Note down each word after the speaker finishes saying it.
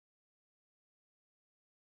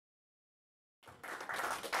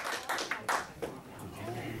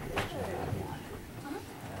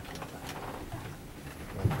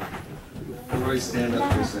Everybody stand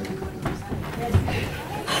up for a second.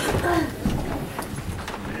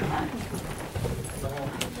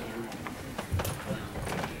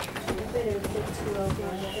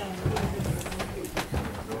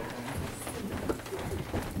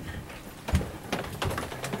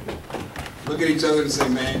 Look at each other and say,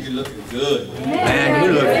 man, you're looking good. Man,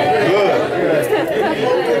 you're looking good.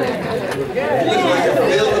 You look like you're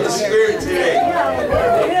filled with the Spirit today.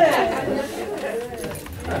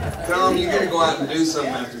 Tell them you're going to go out and do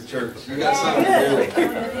something after church. You got something to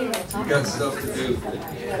do. You got stuff to do.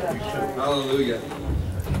 Hallelujah.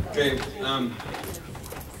 Okay,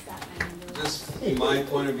 just my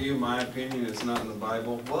point of view, my opinion, it's not in the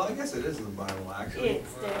Bible. Well, I guess it is in the Bible, actually.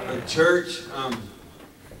 The church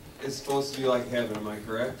is supposed to be like heaven, am I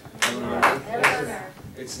correct? Heaven on earth.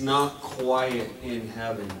 It's not quiet in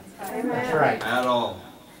heaven. That's right. At all.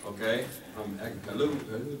 Okay? Hello. Is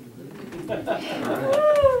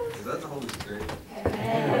that the Holy Spirit?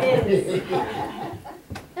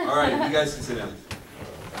 All right, you guys can sit down.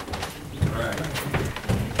 All right.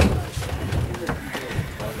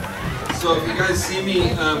 So if you guys see me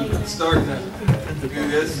start to do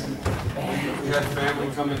this, we had family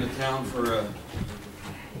come into town for a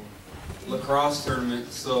lacrosse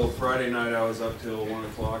tournament. So Friday night I was up till 1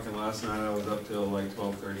 o'clock, and last night I was up till like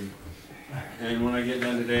 12:30. And when I get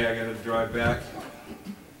done today, I got to drive back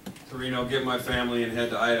to Reno, get my family, and head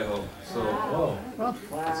to Idaho. So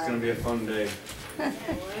it's going to be a fun day.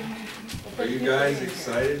 Are you guys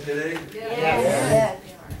excited today? Yes.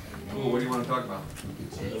 Cool. What do you want to talk about?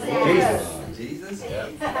 Jesus? Yeah.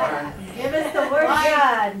 Give us the Word of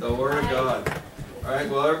God. The Word of God. All right,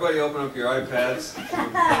 well, everybody open up your iPads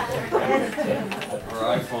or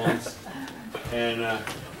iPhones. And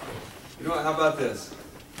you know what, how about this?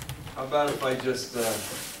 How about if I just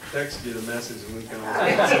text you the message and we can all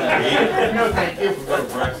get something to eat? No, thank you. We'll go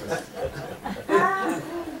to breakfast.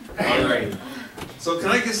 All right. So can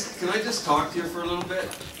I just talk to you for a little bit?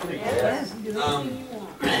 Yes. Give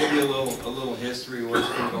you a little history of what's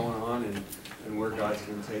been going on and where God's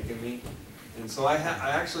been taking me. And so I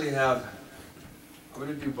actually have. I'm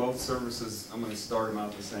going to do both services. I'm going to start them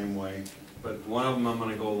out the same way. But one of them I'm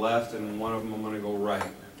going to go left, and one of them I'm going to go right,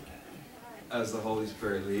 as the Holy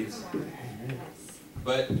Spirit leads.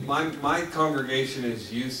 But my congregation is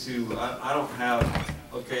used to, I don't have,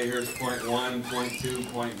 okay, here's point 1, point 2,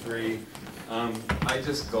 point 3. I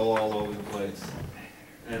just go all over the place.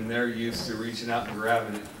 And they're used to reaching out and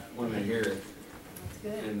grabbing it when they hear it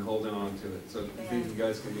and holding on to it. So do you think you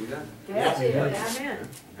guys can do that? Yes, amen.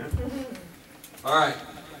 Yeah? All right.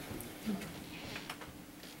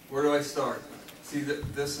 Where do I start? See,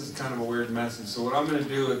 this is kind of a weird message. So what I'm going to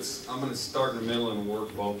do is I'm going to start in the middle and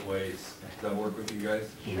work both ways. Does that work with you guys?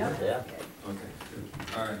 Yeah. Okay. Good.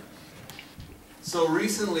 All right. So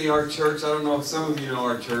recently, our church. I don't know if some of you know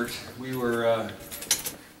our church. We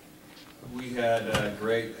had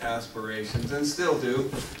great aspirations and still do.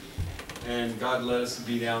 And God led us to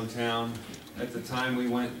be downtown. At the time we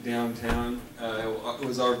went downtown, it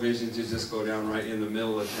was our vision to just go down right in the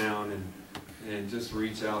middle of town and just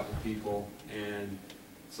reach out to people. And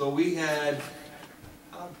so we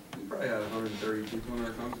probably had 130 people in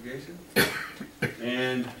our congregation.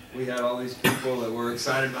 And we had all these people that were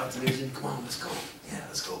excited about the vision. Come on, let's go. Yeah,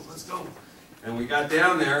 let's go. And we got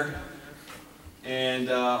down there, and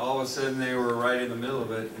all of a sudden they were right in the middle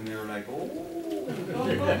of it, and they were like, oh.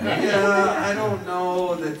 Yeah, I don't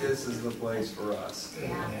know that this is the place for us.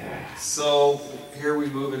 Yeah. So here we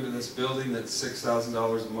move into this building that's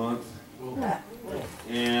 $6,000 a month.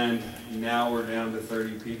 And now we're down to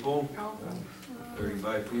 30 people,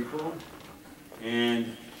 35 people.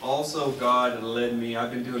 And also God led me,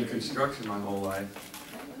 I've been doing construction my whole life.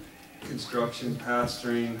 Construction,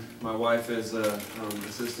 pastoring. My wife is an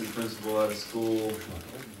assistant principal at a school.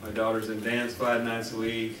 My daughter's in dance 5 nights a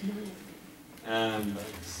week.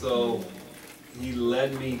 So he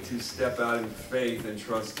led me to step out in faith and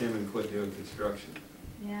trust him and quit doing construction.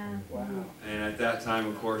 Yeah. Wow. And at that time,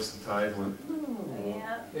 of course, the tide went.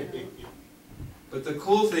 Yeah. But the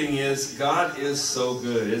cool thing is, God is so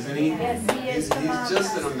good, isn't He? Yes, He is. He's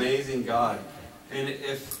just an amazing God. And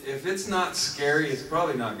if it's not scary, it's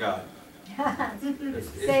probably not God.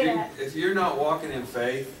 If you're not walking in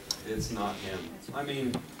faith, it's not Him. I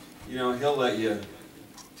mean, you know, He'll let you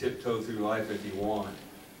tiptoe through life if you want,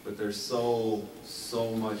 but there's so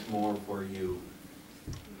much more for you.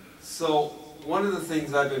 So one of the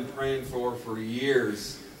things I've been praying for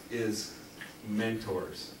years is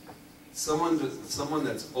mentors. Someone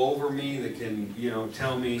that's over me that can, you know,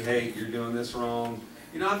 tell me, hey, you're doing this wrong.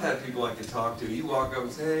 You know, I've had people I can talk to. You walk up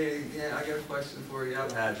and say, hey, yeah, I got a question for you.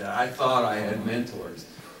 I've had that. I thought I had mentors.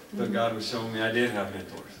 But God was showing me I did have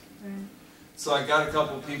mentors. Right. So I got a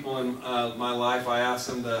couple of people in my life. I asked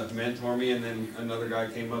them to mentor me, and then another guy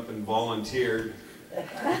came up and volunteered.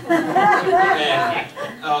 And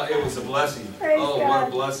it was a blessing. Praise What God.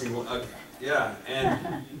 a blessing. Yeah,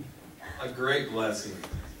 and a great blessing.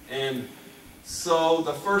 And so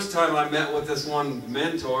the first time I met with this one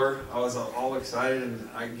mentor, I was all excited, and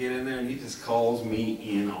I get in there, and he just calls me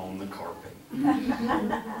in on the carpet.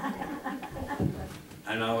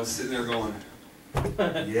 And I was sitting there going,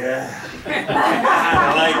 yeah,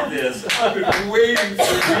 I like this. I've been waiting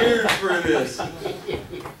for years for this.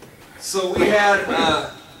 So we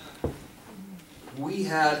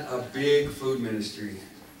had a big food ministry.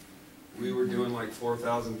 We were doing like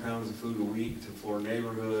 4,000 pounds of food a week to 4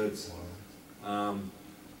 neighborhoods. I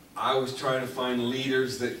was trying to find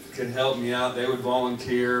leaders that could help me out. They would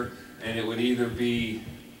volunteer, and it would either be,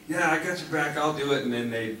 yeah, I got your back, I'll do it, and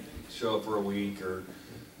then they'd show up for a week,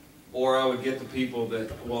 or I would get the people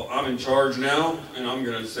that, well, I'm in charge now, and I'm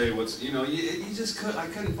going to say what's, you just couldn't, I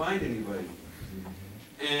couldn't find anybody.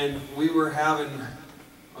 And we were having,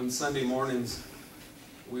 on Sunday mornings,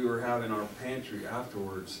 we were having our pantry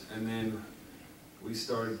afterwards, and then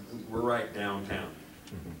we're right downtown.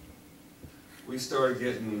 We started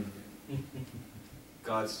getting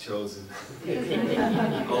God's chosen,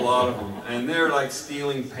 a lot of them, and they're like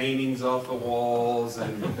stealing paintings off the walls,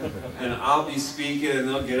 and I'll be speaking, and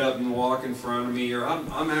they'll get up and walk in front of me, or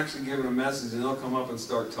I'm actually giving a message, and they'll come up and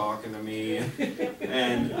start talking to me,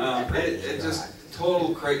 and it just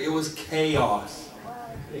total crazy. It was chaos,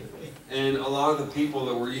 and a lot of the people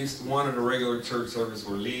that wanted a regular church service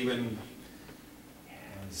were leaving.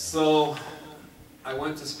 So I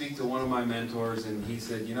went to speak to one of my mentors, and he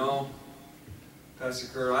said, Pastor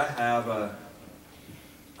Kerr, I have a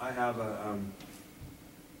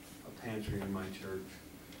pantry in my church.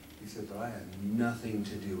 He said, but I have nothing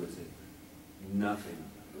to do with it. Nothing.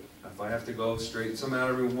 If I have to go straighten some out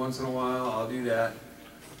every once in a while, I'll do that.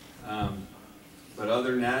 But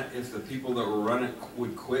other than that, if the people that were running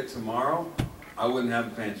would quit tomorrow, I wouldn't have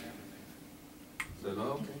a pantry. I said,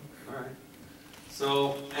 oh, okay, all right.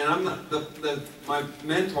 So, and I'm not, my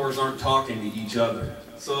mentors aren't talking to each other.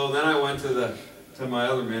 So then I went to my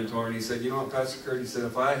other mentor, and he said, you know what, Pastor Kurt, he said,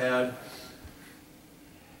 if I had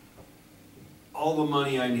all the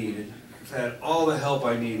money I needed, if I had all the help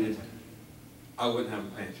I needed, I wouldn't have a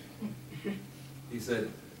pantry. He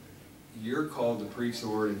said, you're called to preach the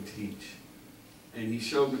word and teach. And he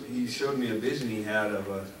showed me a vision he had of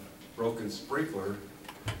a broken sprinkler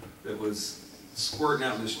that was squirting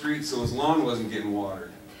out in the street so his lawn wasn't getting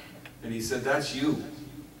watered. And he said, that's you.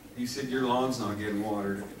 He said, your lawn's not getting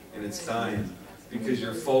watered, and it's dying because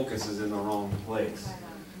your focus is in the wrong place.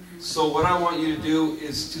 So what I want you to do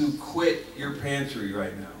is to quit your pantry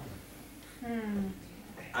right now.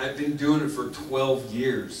 I've been doing it for 12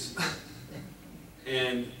 years.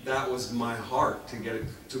 And that was my heart to get it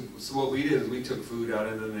to. So what we did is we took food out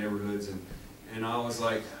into the neighborhoods, and I was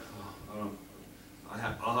like, oh, I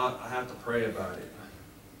have to pray about it,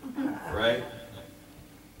 right?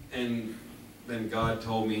 And then God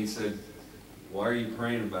told me, he said, why are you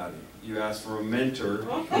praying about it? You asked for a mentor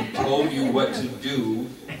who told you what to do.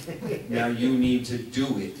 Now you need to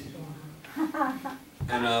do it.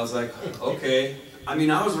 And I was like, okay. I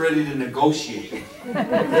mean, I was ready to negotiate.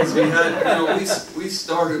 Because we had, we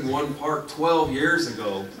started one park 12 years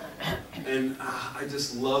ago. And I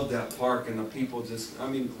just loved that park, and the people just, a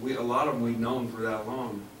lot of them we'd known for that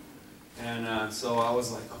long. And so I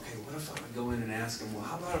was like, okay, what if I would go in and ask him, well,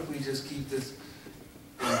 how about if we just keep this?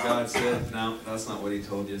 And God said, no, that's not what he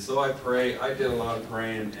told you. So I did a lot of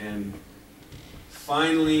praying, and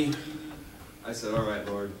finally I said, all right,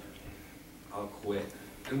 Lord, I'll quit.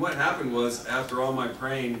 And what happened was, after all my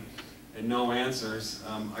praying and no answers,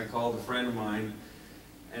 I called a friend of mine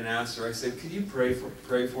and asked her, I said, could you pray for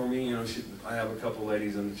me? I have a couple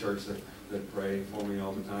ladies in the church that pray for me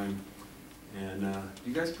all the time. And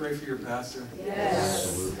you guys pray for your pastor?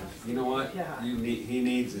 Yes. You know what? Yeah. He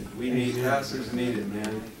needs it. Pastors need it,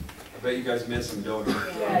 man. I bet you guys miss him, don't you?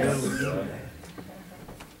 Yes.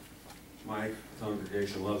 My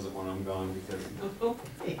congregation loves it when I'm gone because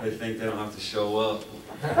they think they don't have to show up.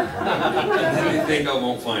 And they think I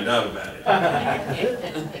won't find out about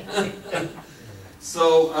it.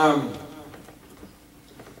 So,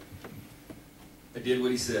 I did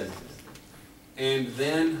what he said. And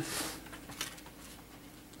then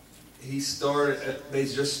they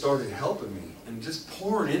just started helping me and just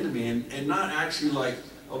pouring into me, and not actually like,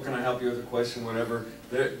 oh, can I help you with a question, whatever.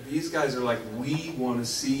 These guys are like, we want to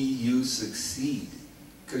see you succeed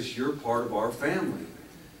because you're part of our family.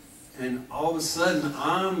 And all of a sudden,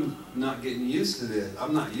 I'm not getting used to this.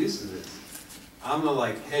 I'm not used to this. I'm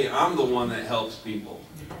like, hey, I'm the one that helps people.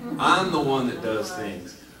 I'm the one that does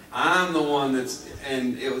things. I'm the one that's,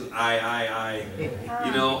 and it was I,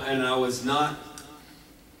 you know, and I was not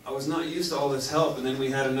used to all this help. And then we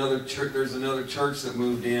had another church, there's another church that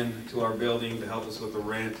moved in to our building to help us with the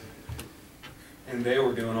rent. And they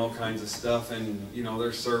were doing all kinds of stuff, and, you know,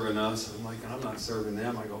 they're serving us. I'm like, I'm not serving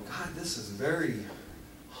them. I go, God, this is very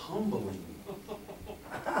humbling.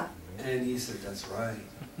 And he said, that's right.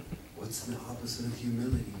 What's the opposite of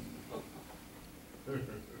humility?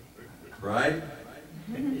 Pride?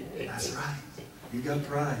 That's right. You got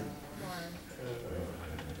pride.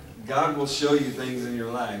 God will show you things in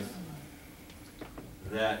your life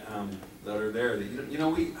that that are there. That you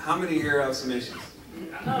know, how many here have some issues?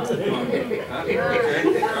 Okay, all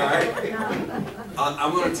right.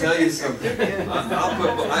 I'm going to tell you something.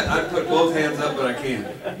 I put both hands up, but I can't.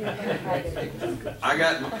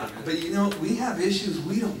 But you know, we have issues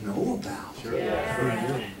we don't know about. Sure.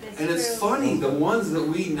 And it's funny, the ones that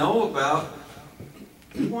we know about,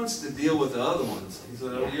 he wants to deal with the other ones. He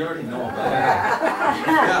said, oh, you already know about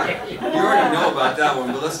that. Yeah, you already know about that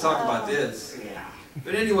one, but let's talk about this.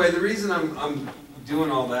 But anyway, the reason I'm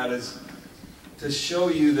doing all that is to show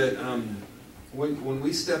you that when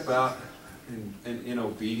we step out in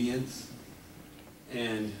obedience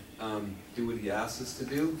and do what he asks us to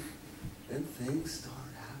do, then things start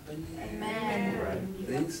happening. Amen.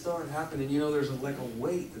 Things start happening. You know, there's like a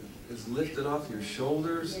weight that is lifted off your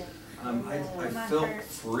shoulders. I felt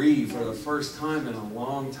free for the first time in a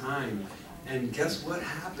long time. And guess what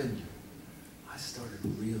happened? I started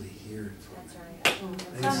really hearing from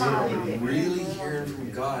him. I started really hearing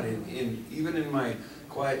from God, and even in my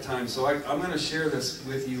quiet time. So I'm going to share this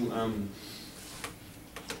with you.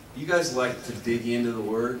 You guys like to dig into the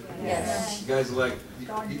Word? Yes. You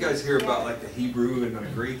guys hear about like the Hebrew and the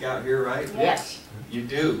Greek out here, right? Yes. You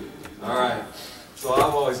do. All right. So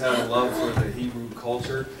I've always had a love for the Hebrew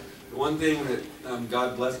culture. The one thing that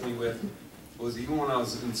God blessed me with was even when I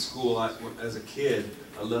was in school, as a kid,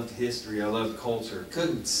 I loved history, I loved culture.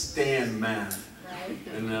 Couldn't stand math. Right.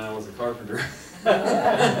 And then I was a carpenter.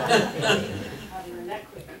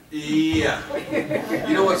 Yeah.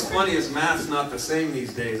 You know what's funny is math's not the same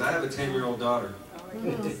these days. I have a 10-year-old daughter.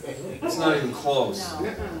 It's not even close.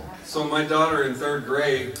 So my daughter in 3rd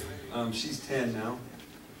grade, she's 10 now.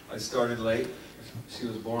 I started late. She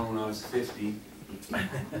was born when I was 50.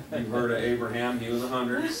 You've heard of Abraham, he was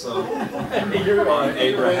 100, so on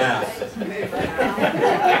Abraham.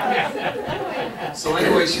 So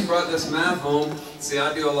anyway, she brought this math home. See,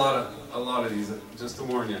 I do a lot of these, just to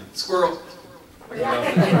warn you. Squirrel.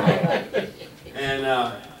 And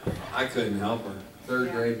I couldn't help her.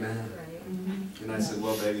 3rd grade math. And I said,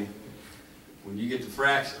 well, baby, when you get to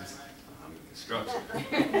fractions, I'm in construction.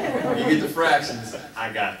 When you get to fractions,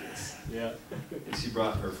 I got this. Yeah. And she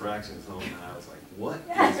brought her fractions home, and I was like, what is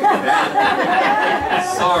that?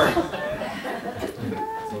 Sorry.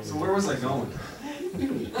 So where was I going?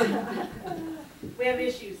 We have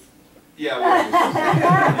issues. Yeah,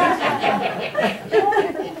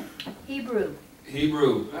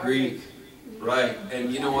 Hebrew, Greek, right.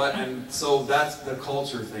 And you know what? And so that's the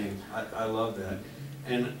culture thing. I love that.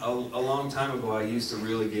 And a long time ago, I used to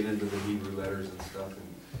really get into the Hebrew letters and stuff.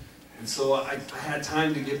 And so I had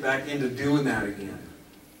time to get back into doing that again.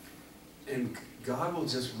 And God will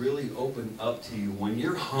just really open up to you. When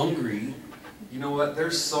you're hungry, you know what?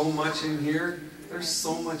 There's so much in here. There's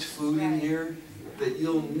so much food in here that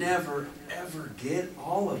you'll never, ever get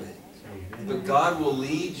all of it. But God will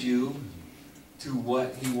lead you to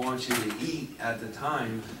what he wants you to eat at the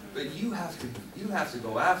time. But you have to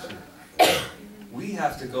go after it. We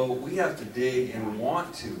have to dig and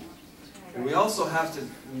want to. And we also have to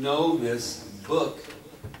know this book,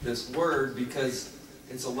 this word, because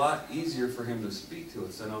it's a lot easier for him to speak to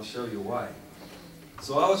us, and I'll show you why.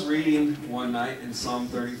 So I was reading one night in Psalm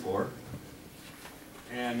 34,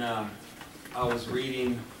 and I was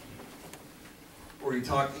reading where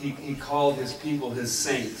he called his people his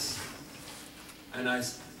saints. And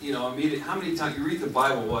immediately, how many times, you read the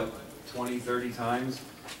Bible, what, 20, 30 times?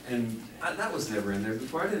 And that was never in there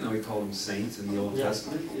before. I didn't know he called them saints in the Old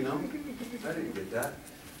Testament, you know? I didn't get that.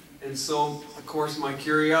 And so, of course, my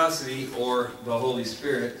curiosity, or the Holy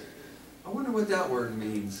Spirit, I wonder what that word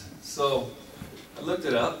means. So, I looked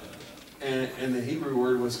it up, and the Hebrew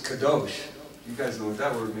word was kadosh. You guys know what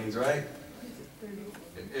that word means, right?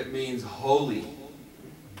 It means holy.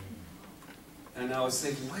 And I was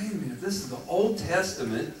thinking, wait a minute, this is the Old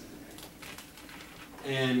Testament,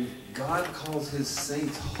 and God calls his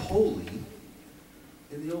saints holy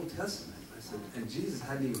in the Old Testament. I said, and Jesus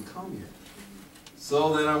hadn't even come yet.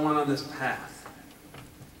 So then I went on this path.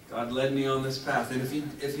 God led me on this path. And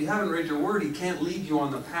if you haven't read your word, he can't lead you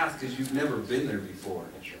on the path because you've never been there before.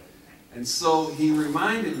 And so he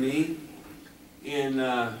reminded me in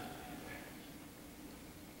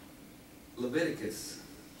Leviticus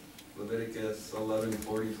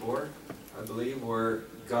 11:44, I believe, where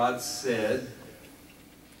God said,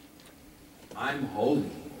 I'm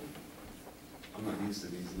holy. I'm not used to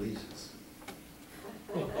these leashes.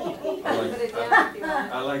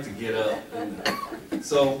 I like to get up.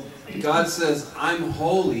 So God says, I'm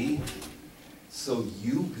holy, so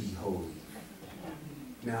you be holy.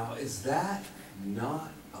 Now, is that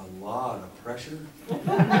not a lot of pressure?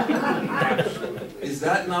 Is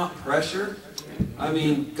that not pressure? I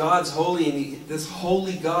mean, God's holy, and this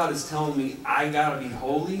holy God is telling me I gotta be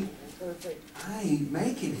holy. I ain't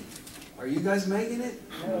making it. Are you guys making it?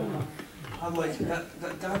 I'm like,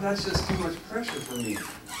 God, that's just too much pressure for me.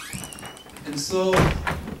 And so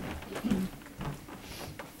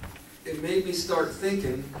it made me start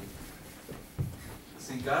thinking,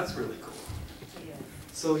 see, God's really cool.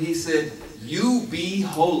 So he said, you be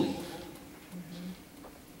holy.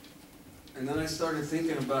 And then I started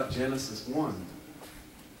thinking about Genesis 1,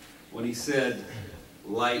 when he said,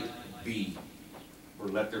 light be, or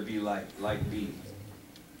let there be light, light be.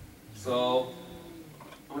 So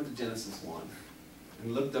I went to Genesis 1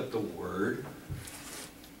 and looked up the word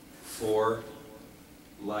for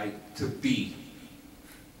light to be.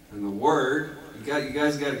 And the word, you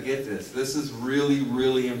guys got to get this. This is really,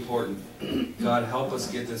 really important. God, help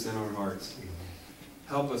us get this in our hearts.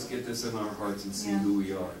 Help us get this in our hearts and see who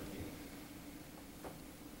we are.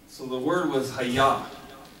 So the word was Hayah.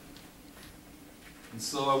 And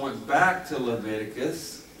so I went back to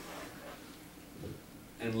Leviticus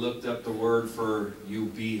and looked up the word for you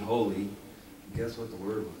be holy. Guess what the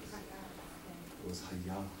word was? It was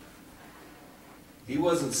Hayah. He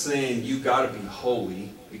wasn't saying you got to be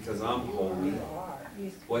holy because I'm holy.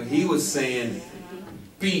 What he was saying,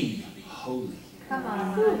 be holy. Come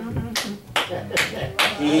on.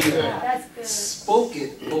 He spoke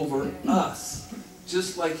it over us,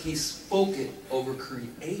 just like he spoke it over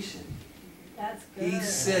creation. That's good. He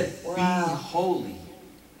said, be holy.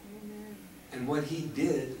 And what he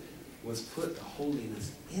did was put the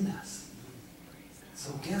holiness in us.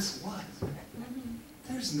 So guess what?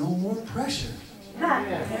 There's no more pressure.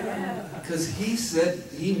 Because he said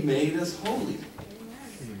he made us holy.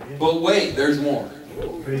 But wait, there's more.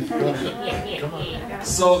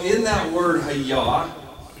 So in that word Hayah,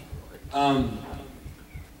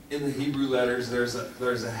 in the Hebrew letters, there's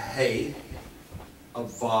a Hey, a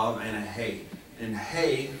Vav, and a Hey. And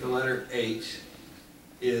Hey, the letter H,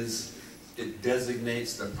 it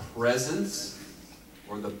designates the presence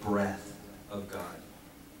or the breath of God.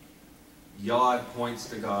 Yod points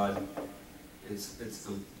to God. It's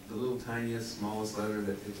the little tiniest, smallest letter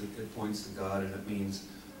that it points to God, and it means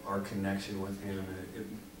our connection with Him.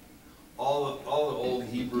 And all the old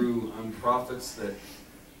Hebrew prophets that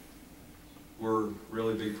were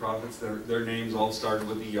really big prophets, their names all started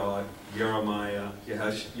with the Yod. Jeremiah,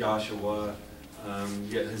 Yahshua,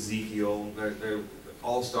 Ezekiel. They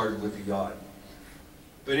all started with the Yod.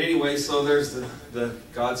 But anyway, so there's the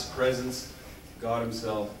God's presence, God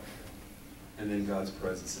Himself, and then God's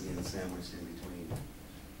presence again sandwiched in between.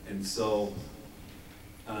 And so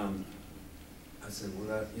I said,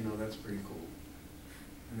 well, that's pretty cool.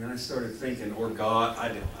 And then I started thinking, or God, I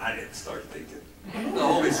didn't start thinking. The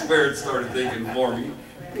Holy Spirit started thinking for me.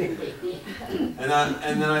 And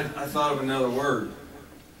then I thought of another word.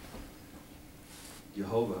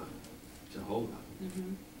 Jehovah.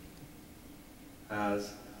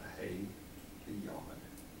 Has a hey, a yod,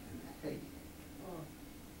 and a hey.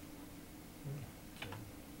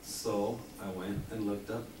 So I went and looked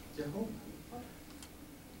up Jehovah,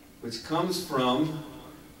 which comes from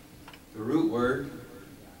the root word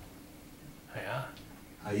Hayah.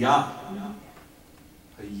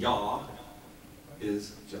 Hayah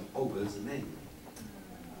is Jehovah's name.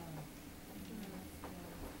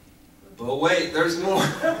 But wait, there's more.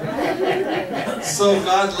 So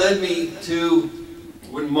God led me to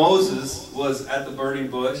when Moses was at the burning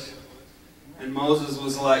bush, and Moses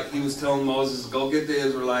was like, he was telling Moses, go get the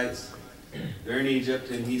Israelites. They're in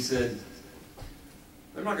Egypt, and he said,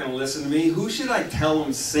 they're not going to listen to me. Who should I tell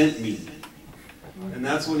them sent me? And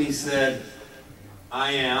that's when he said,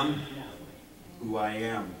 I am who I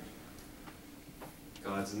am.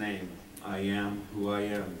 God's name. I am who I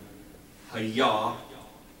am. Hayah,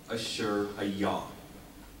 Asher, Hayah.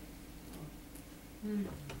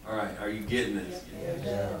 All right, are you getting this?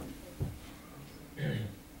 Yeah.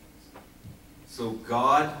 So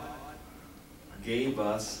God gave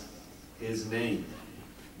us His name.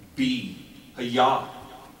 Be. Hayah.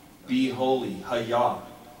 Be holy. Hayah.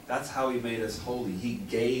 That's how He made us holy. He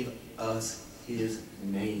gave us His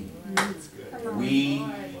name. We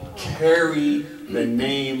carry the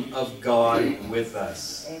name of God with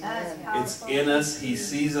us. It's in us. He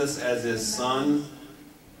sees us as His Son.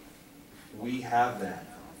 We have that.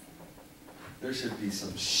 There should be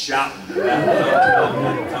some shouting to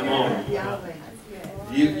that. Come on.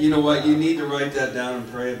 You know what? You need to write that down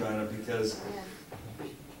and pray about it, because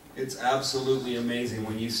it's absolutely amazing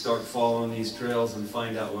when you start following these trails and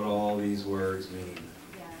find out what all these words mean.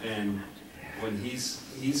 And when He's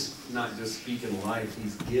not just speaking life,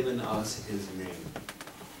 He's given us His name.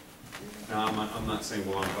 Now, I'm not saying,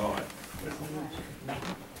 well, I'm God. No,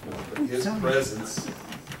 but His presence,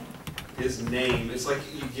 His name, it's like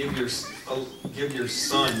you give your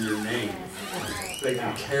son your name. They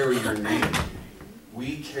can carry your name.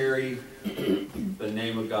 We carry the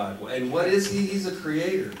name of God. And what is He? He's a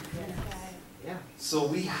creator. So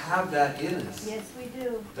we have that in us. Yes, we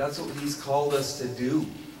do. That's what He's called us to do.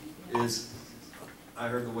 I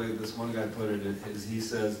heard the way this one guy put it, is he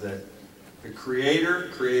says that the Creator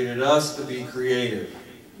created us to be creative.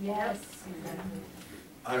 Yes.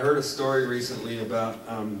 I heard a story recently about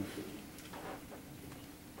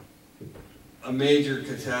a major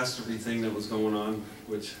catastrophe thing that was going on,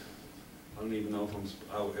 which I don't even know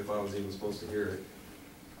if I was even supposed to hear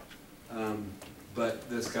it. But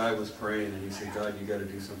this guy was praying and he said, God, you got to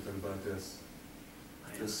do something about this.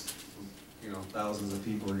 Thousands of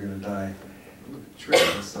people are going to die. I'm going to trick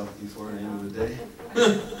myself before the end of the day.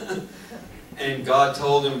 And God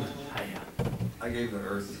told him, I gave the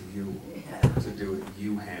earth to you to do it.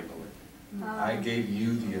 You handle it. I gave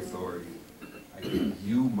you the authority. I gave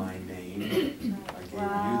you my name. I gave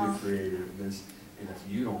you the creator of this. And if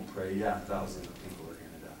you don't pray, thousands of people are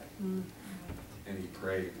going to die. And he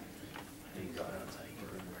prayed. And he got out.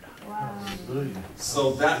 Wow.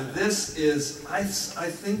 So this is, I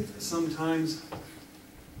think sometimes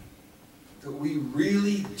that we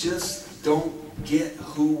really just don't get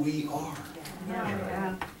who we are.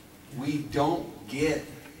 Yeah. We don't get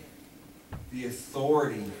the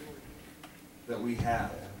authority that we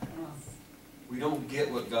have. We don't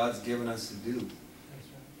get what God's given us to do.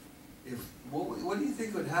 What do you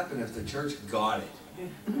think would happen if the church got it?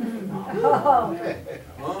 Oh.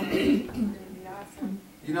 Huh?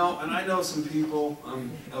 And I know some people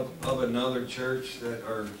of another church that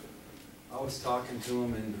are, I was talking to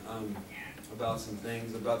him and about some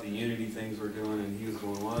things, about the unity things we're doing, and he was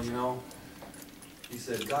going, well, he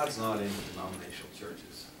said, God's not in denominational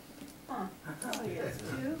churches. Huh. Oh, yes,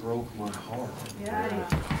 too. It broke my heart. Yeah.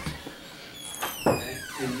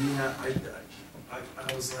 And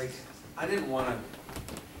I was like, I didn't want to,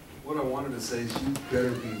 what I wanted to say is you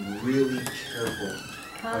better be really careful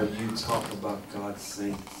how you talk about God's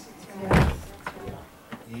saints. Yes.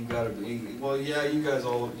 You got to be, you guys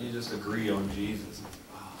you just agree on Jesus.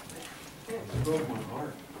 Oh, man, it broke my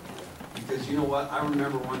heart. Because you know what? I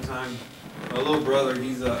remember one time, my little brother,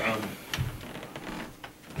 he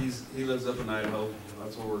lives up in Idaho.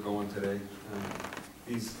 That's where we're going today.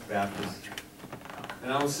 He's Baptist.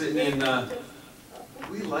 And I was sitting in,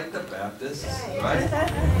 we like the Baptists, right?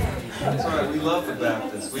 That's right, we love the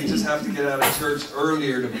Baptists. We just have to get out of church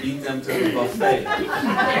earlier to beat them to the buffet.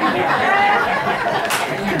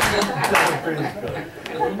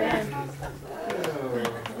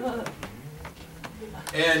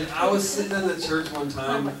 And I was sitting in the church one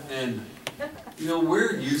time, and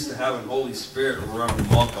we're used to having Holy Spirit run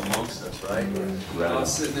amok amongst us, right? And I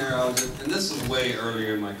was sitting there, and this was way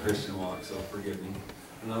earlier in my Christian walk, so forgive me.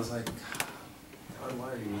 And I was like, God,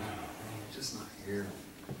 why are you not? You're just not here.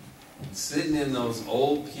 And sitting in those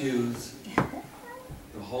old pews,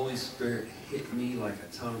 the Holy Spirit hit me like a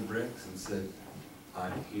ton of bricks and said,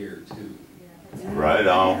 I'm here too. Right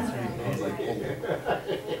on. I was like,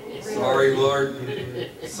 oh, sorry, Lord.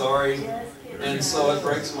 Sorry. And so it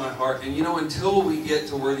breaks my heart. And until we get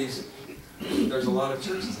to where there's a lot of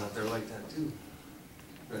churches out there like that too.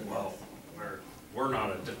 But, well, we're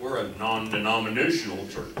a non-denominational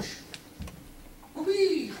church.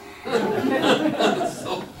 Whee!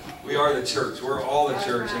 So we are the church. We're all the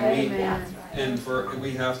church, and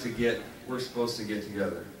we're supposed to get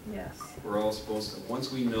together. Yes. We're all supposed to.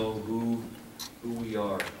 Once we know who we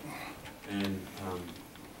are, and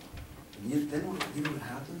then what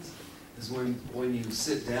happens is when you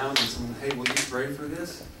sit down and someone, hey, will you pray for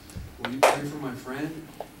this? Will you pray for my friend?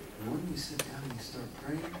 And when you sit down and you start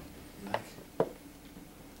praying, you're like,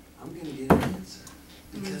 I'm going to get an answer.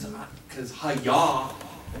 Because Hayah,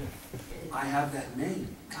 I have that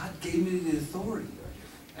name. God gave me the authority.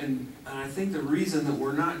 And I think the reason that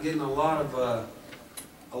we're not getting a lot of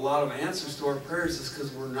answers to our prayers is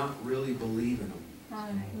because we're not really believing them.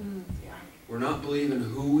 We're not believing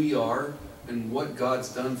who we are and what God's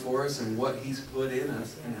done for us and what He's put in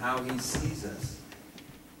us and how He sees us.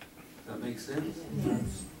 Does that make sense?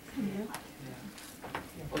 Yes.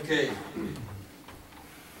 Okay.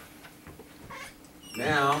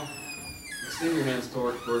 Now, extend your hands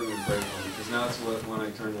toward me and pray for me, because now it's when I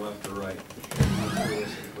turn left or right. I'm not sure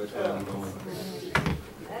which way I'm going.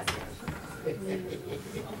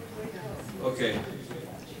 Okay.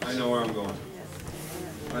 I know where I'm going.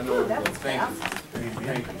 I know where I'm going. Thank you.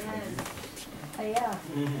 Thank you. Hayah.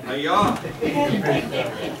 Hayah.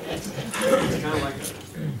 It's kind of like a...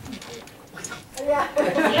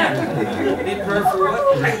 Need prayer for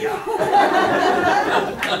what? Hayah.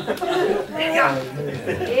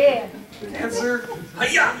 Yeah. Answer.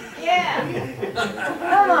 Hayah. Yeah.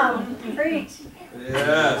 Come on, preach.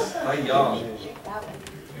 Yes. Hayah.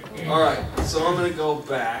 All right. So I'm going to go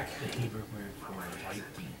back.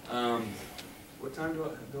 What time do I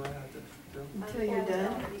have to do? Until you're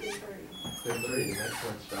done. 10:30, the next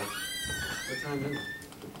one starts. What time is it?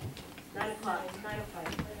 9 o'clock. 9 o'clock.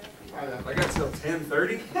 I got till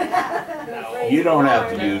 10:30? You don't have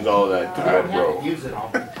to use all that time, bro. Use it all.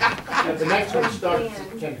 But the next one starts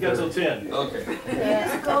at 10. Got till 10. Okay.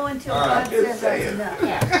 Yes, go until All right. God says that's enough.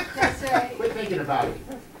 Yeah, That's right. quit thinking about it.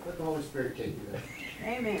 Let the Holy Spirit take you there.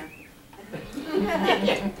 Amen.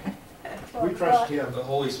 We trust Him. The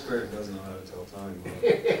Holy Spirit doesn't know how to tell time.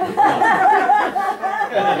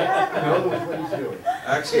 Knows what He's doing.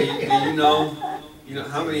 Actually, do you know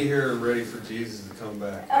how many here are ready for Jesus to come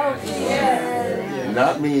back? Oh, yeah.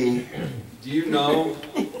 Not me. Do you know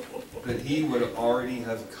that He would already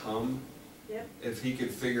have come Yep. if He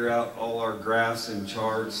could figure out all our graphs and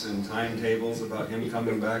charts and timetables about Him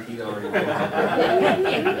coming back? He'd already come.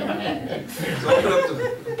 So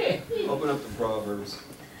open up the Proverbs.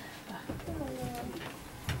 A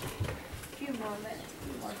few more minutes. A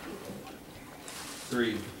few more people.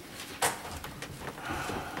 3.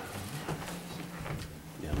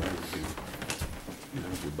 Yeah, learn to.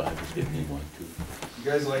 Learn your Bibles if you want to. You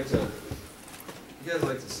guys like to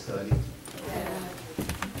study?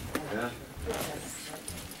 Yeah?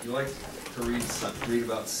 You like to read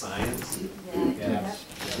about science? Yes.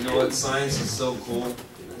 You know what? Science is so cool.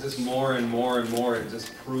 Just more and more and more, it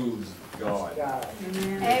just proves God. It just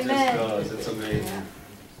Amen. does. It's amazing.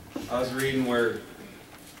 I was reading where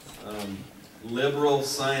liberal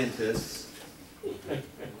scientists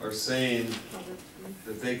are saying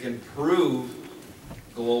that they can prove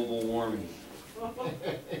global warming.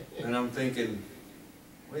 And I'm thinking,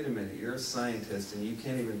 wait a minute, you're a scientist and you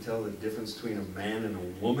can't even tell the difference between a man and a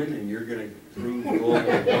woman and you're going to prove global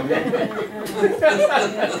warming?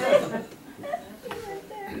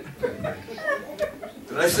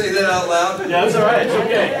 Did I say that out loud? Yeah, that's all right. It's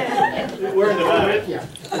okay. We're in Nevada. Yeah.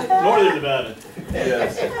 Northern Nevada.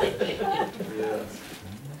 Yes. Yes.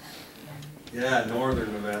 Yeah,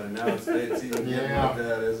 northern Nevada. Now it's even getting like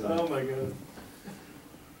that, isn't it? Oh my God.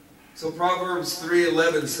 So Proverbs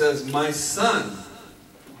 3:11 says, "My son,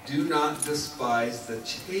 do not despise the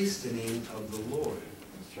chastening of the Lord,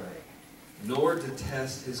 That's right. nor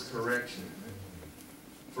detest His correction.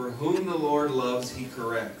 For whom the Lord loves, He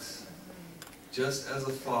corrects, just as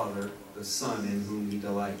a father the son in whom He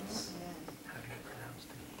delights."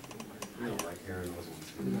 We don't like hearing those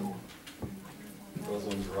ones. You know. Those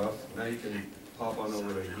ones rough. Now you can pop on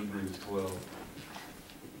over to Hebrews 12.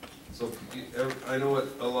 So I know what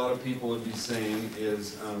a lot of people would be saying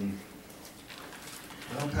is,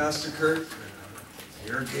 well, Pastor Kurt,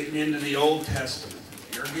 you're getting into the Old Testament.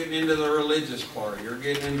 You're getting into the religious part. You're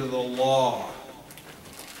getting into the law.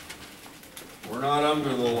 We're not under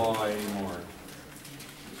the law anymore.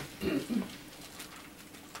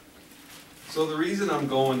 So the reason I'm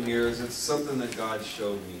going here is it's something that God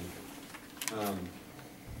showed me.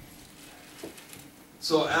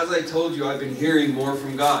 So as I told you, I've been hearing more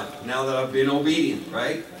from God now that I've been obedient,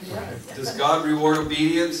 right? Yes. Does God reward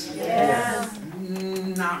obedience? Yes.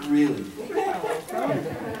 Not really.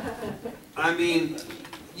 I mean,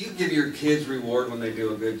 you give your kids reward when they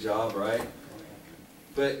do a good job, right?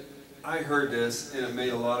 But I heard this and it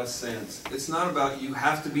made a lot of sense. It's not about you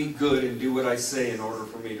have to be good and do what I say in order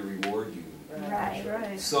for me to reward you. Right,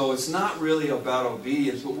 right. So it's not really about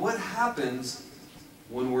obedience, but what happens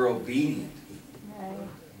when we're obedient? Right.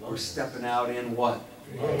 We're stepping out in what?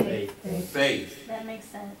 Faith. That makes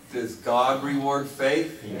sense. Does God reward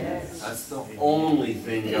faith? Yes. That's the only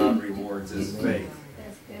thing God rewards is faith.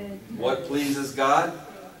 That's good. What pleases God?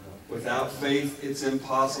 Without faith, it's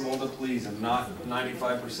impossible to please Him. Not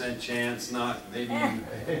 95% chance, not maybe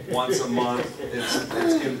once a month.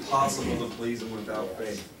 It's impossible to please Him without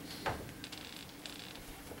faith.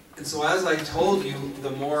 And so as I told you,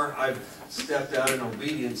 the more I've stepped out in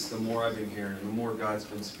obedience, the more I've been hearing, the more God's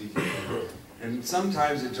been speaking to me. And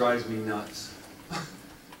sometimes it drives me nuts.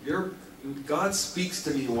 God speaks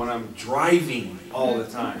to me when I'm driving all the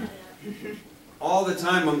time. All the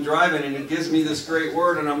time I'm driving and He gives me this great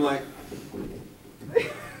word and I'm like,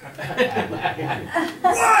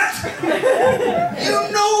 what?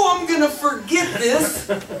 You know I'm going to forget this.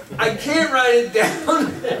 I can't write it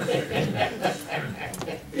down.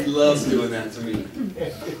 He loves doing that to me.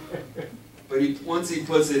 But once He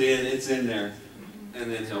puts it in, it's in there.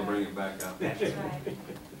 And then He'll bring it back up.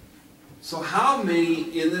 So how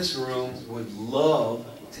many in this room would love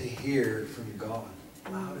to hear from God?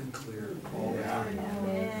 Loud and clear all the time.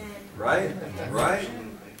 Right? Right?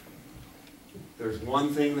 There's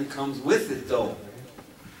one thing that comes with it though.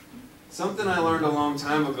 Something I learned a long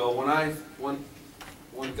time ago,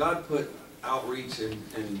 when God put outreach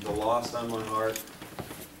and the lost on my heart,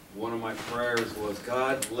 one of my prayers was,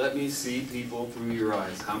 God, let me see people through your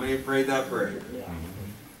eyes. How many have prayed that prayer?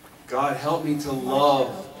 God, help me to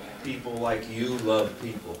love people like you love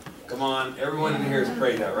people. Come on, everyone in here has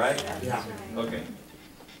prayed that, right? Yeah. Okay.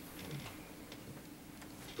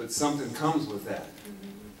 But something comes with that.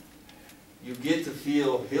 You get to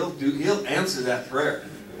feel, He'll answer that prayer.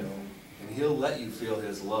 And He'll let you feel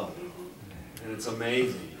His love. And it's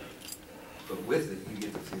amazing. But with it, you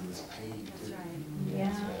get to feel His pain too.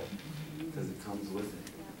 Yeah. Because it comes with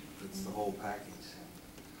it. It's the whole package.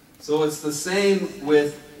 So it's the same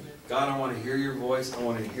with, God, I want to hear your voice. I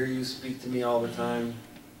want to hear you speak to me all the time.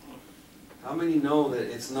 How many know that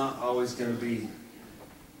it's not always going to be,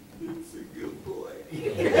 it's a good boy.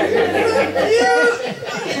 You're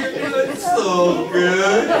doing so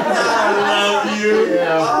good. I love you.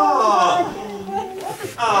 Oh.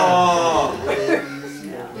 Oh.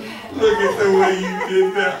 Look at the way you did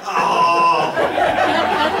that.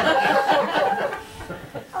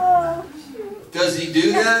 Oh. Does He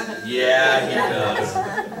do that? Yeah, He does.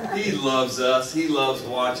 He loves us. He loves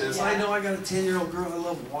watching us. I know I got a 10-year-old girl. I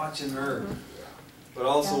love watching her. But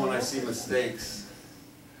also when I see mistakes,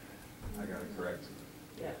 I got to correct them.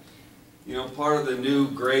 You know, part of the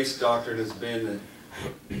new grace doctrine has been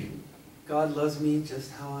that God loves me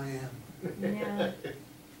just how I am. Yeah.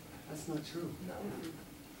 That's not true.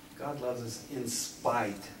 God loves us in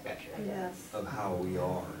spite Yes. of how we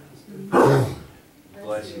are.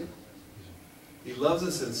 Bless you. He loves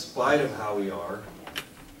us in spite of how we are.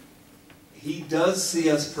 He does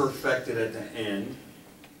see us perfected at the end.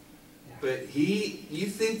 But you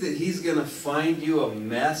think that He's going to find you a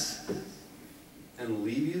mess and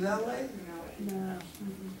leave you that way? No.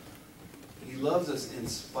 He loves us in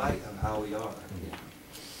spite of how we are.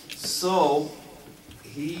 So,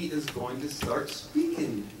 He is going to start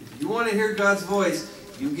speaking. If you want to hear God's voice,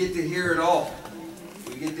 you get to hear it all.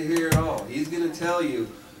 We get to hear it all. He's going to tell you,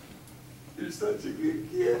 you're such a good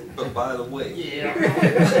kid. But by the way,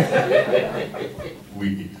 we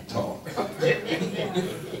need to talk.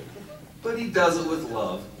 But He does it with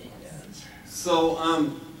love. So,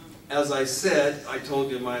 as I said, I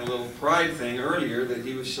told you my little pride thing earlier, that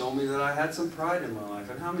He was showing me that I had some pride in my life.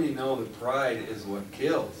 And how many know that pride is what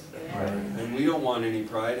kills? And we don't want any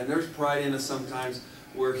pride. And there's pride in us sometimes.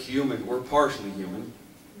 We're human. We're partially human.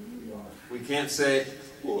 We can't say,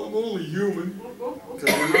 well, I'm only human.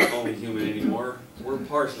 Because we're not only human anymore. We're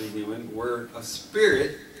partially human. We're a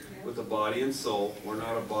spirit with a body and soul. We're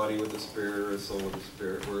not a body with a spirit or a soul with a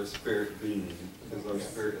spirit. We're a spirit being. Because our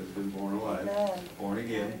spirit has been born alive, born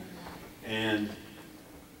again. And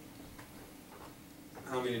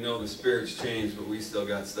how many know the spirit's changed, but we still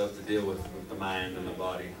got stuff to deal with the mind and the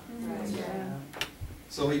body. Yeah.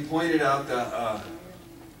 So he pointed out the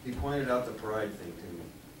pride thing to me.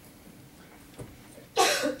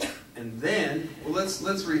 And then, well,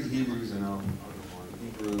 let's read Hebrews and I'll go on.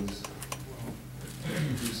 Hebrews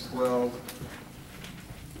 12.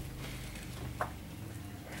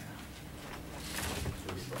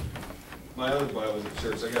 My other Bible's at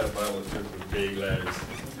church. I got a Bible at church with big letters.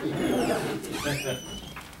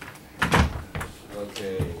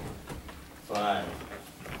 Okay. 5.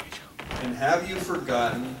 And have you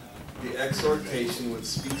forgotten the exhortation which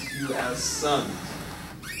speaks to you as sons?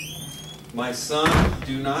 My son,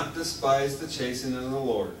 do not despise the chastening of the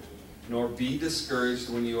Lord, nor be discouraged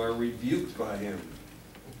when you are rebuked by Him.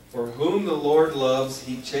 For whom the Lord loves,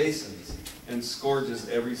 He chastens, and scourges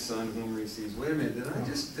every son whom He receives. Wait a minute,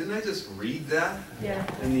 didn't I just read that? Yeah.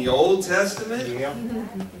 In the Old Testament? Yeah.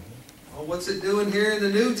 Well, what's it doing here in the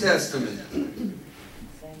New Testament?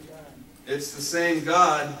 It's the same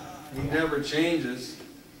God. He never changes.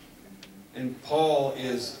 And Paul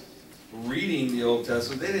is reading the Old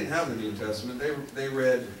Testament. They didn't have the New Testament. They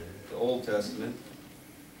read the Old Testament.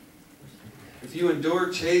 If you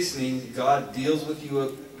endure chastening, God deals with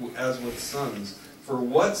you as with sons. For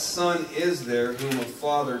what son is there whom a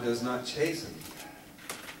father does not chasten?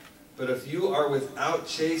 But if you are without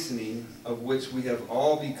chastening, of which we have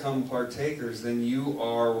all become partakers, then you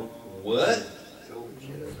are what?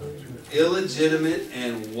 Illegitimate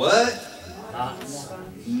and what?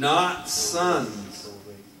 Not sons.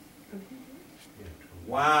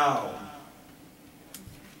 Wow.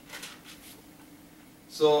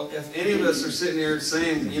 So if any of us are sitting here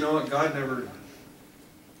saying, you know what, God never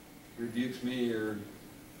rebukes me or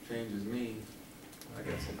changes me, I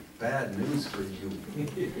got some bad news for you.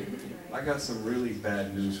 I got some really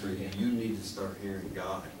bad news for you. You need to start hearing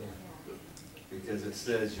God. Because it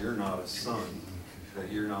says you're not a son, that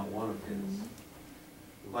you're not one of His.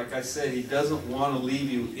 Like I said, He doesn't want to leave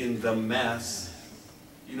you in the mess.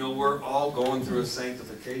 You know, we're all going through a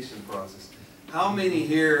sanctification process. How many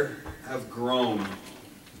here have grown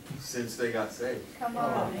since they got saved? Come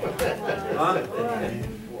on. Huh?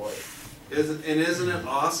 Isn't it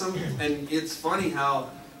awesome? And it's funny how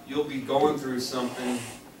you'll be going through something.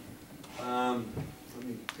 Let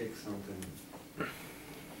me pick something.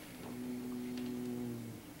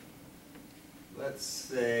 Let's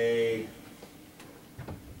say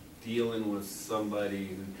dealing with somebody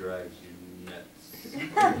who drives you nuts.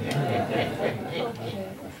 Okay.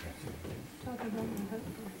 Talk about my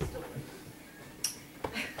husband.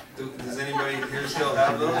 Does anybody here still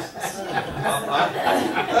have those?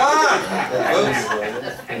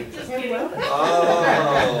 Oh!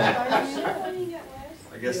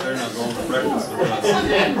 I guess they're not going to breakfast with us.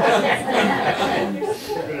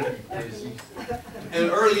 And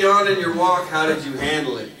early on in your walk, how did you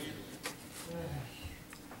handle it?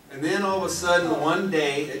 And then all of a sudden, one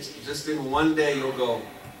day, it's just in one day, you'll go,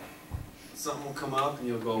 something will come up and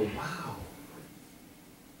you'll go, wow,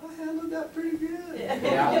 I handled that pretty good.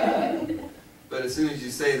 Yeah. But as soon as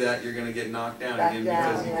you say that, you're going to get knocked down again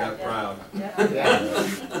because you got proud.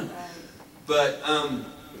 Yeah. But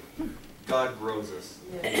God grows us.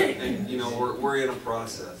 And, you know, we're in a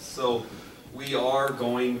process. So we are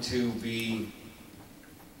going to be,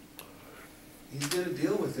 He's going to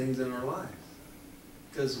deal with things in our lives.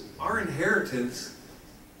 Because our inheritance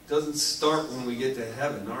doesn't start when we get to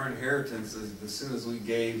heaven. Our inheritance is as soon as we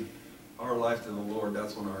gave our life to the Lord,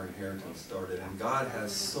 that's when our inheritance started. And God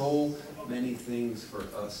has so many things for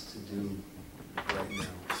us to do right now.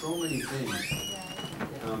 So many things.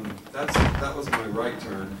 That was my right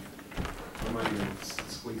turn. I might even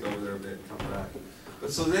squeak over there a bit and come back.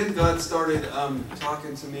 But so then God started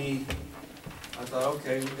talking to me. I thought,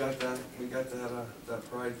 okay, we got that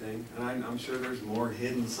pride thing, and I'm sure there's more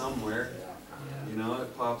hidden somewhere. You know,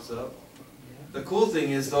 it pops up. The cool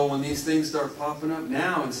thing is, though, when these things start popping up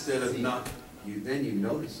now, instead of not, then you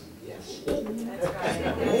notice them. Yes.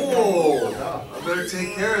 Oh, I better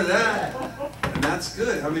take care of that. And that's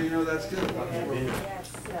good. How many of you know that's good?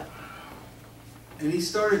 And He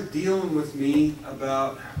started dealing with me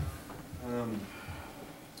about,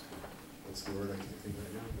 what's the word I can't think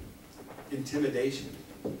right now? Intimidation.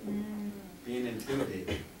 Being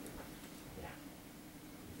intimidated.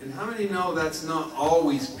 And how many know that's not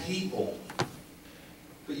always people?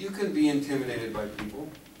 But you can be intimidated by people.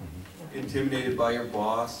 Intimidated by your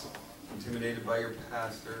boss. Intimidated by your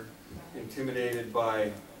pastor. Intimidated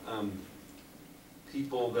by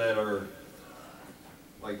people that are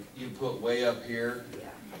like you put way up here.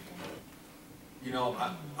 You know,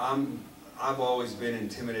 I've always been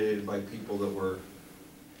intimidated by people that were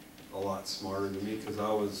a lot smarter than me, because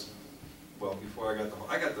I was, well, before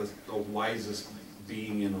I got the wisest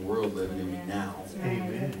being in the world living in me now.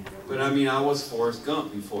 Amen. But I mean, I was Forrest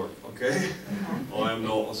Gump before, okay? Oh, I'm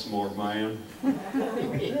not a smart man. And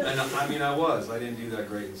I mean, I didn't do that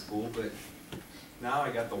great in school, but now I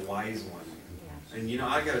got the wise one. And you know,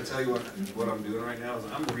 I got to tell you what I'm doing right now is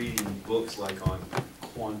I'm reading books like on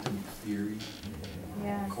quantum theory,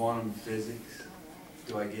 quantum physics.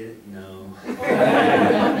 Do I get it? No.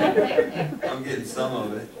 I'm getting some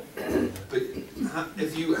of it. But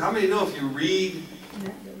how many know if you read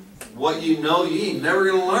what you know, you ain't never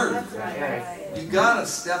going to learn. That's right. You got to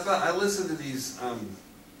step out. I listen to these what do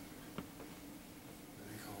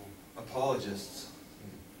they call them? Apologists,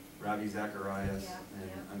 Ravi Zacharias,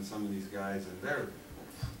 and some of these guys, and they're,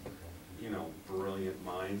 you know, brilliant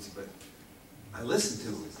minds, but I listen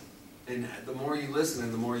to them. And the more you listen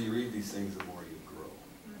and the more you read these things, the more you grow.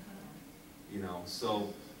 You know,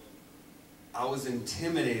 so I was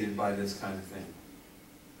intimidated by this kind of thing.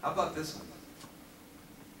 How about this one?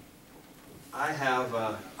 I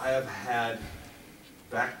have had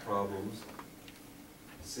back problems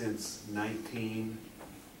since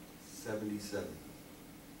 1977.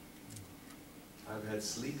 I've had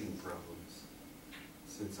sleeping problems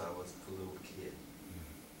since I was a little kid.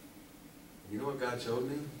 You know what God showed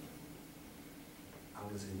me? I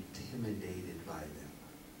was intimidated by them.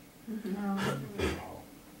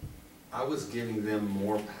 I was giving them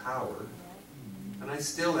more power, and I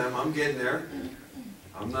still am. I'm getting there.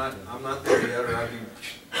 I'm not there yet, or I'd be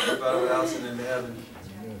up out of the house and into heaven.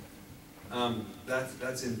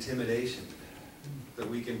 That's intimidation. That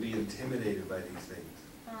we can be intimidated by these things.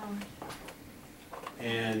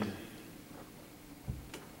 And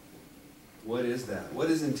what is that? What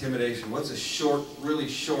is intimidation? What's a short, really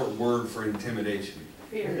short word for intimidation?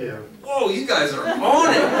 Fear. Oh, you guys are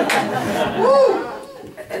on it! Woo!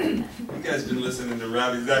 You guys been listening to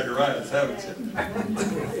Rabbi Zacharias, haven't you?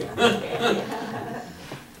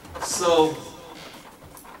 So,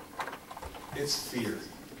 it's fear.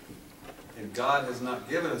 And God has not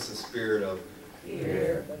given us a spirit of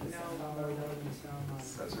Fear.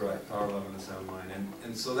 That's right, power, love, and a sound mind.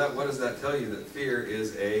 And so that, what does that tell you? That fear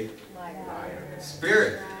is a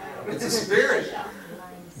spirit. It's a spirit.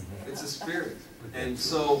 It's a spirit. And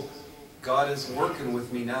so God is working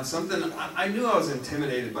with me now. Something, I knew I was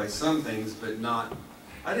intimidated by some things, but not,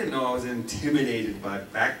 I didn't know I was intimidated by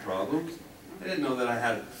back problems. I didn't know that I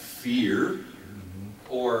had fear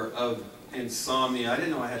or of insomnia. I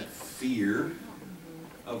didn't know I had fear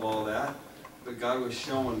of all that. But God was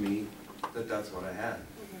showing me that that's what I had.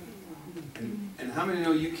 And how many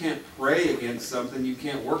know you can't pray against something, you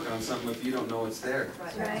can't work on something if you don't know it's there?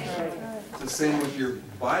 It's the same with your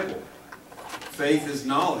Bible. Faith is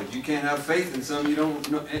knowledge. You can't have faith in something you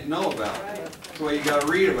don't know about. That's why you got to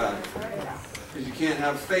read about it. Because you can't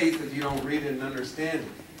have faith if you don't read it and understand it.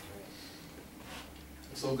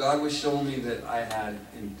 So God was showing me that I had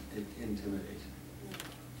intimidation.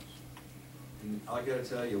 And I got to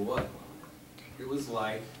tell you what. It was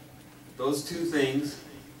like those two things,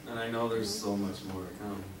 and I know there's so much more to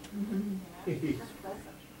come.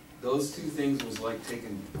 Those two things was like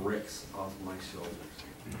taking bricks off my shoulders.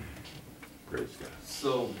 Praise God.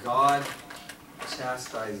 So God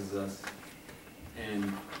chastises us,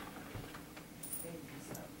 and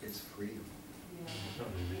it's freedom.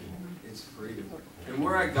 It's freedom. And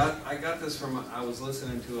where I got this from, I was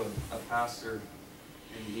listening to a pastor,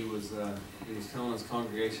 and he was telling his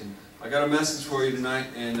congregation, I got a message for you tonight,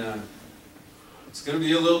 and it's going to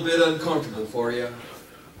be a little bit uncomfortable for you.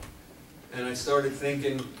 And I started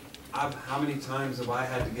thinking, how many times have I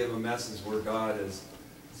had to give a message where God has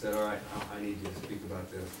said, all right, I need you to speak about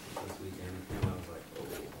this weekend. And I was like, oh.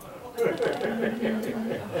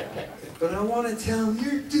 But I want to tell him,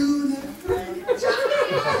 you're doing a great job.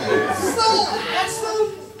 So awesome.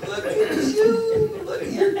 Look at you. Look,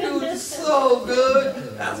 you're doing so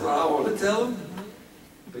good. That's what I want to tell him.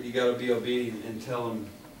 But you got to be obedient and tell him.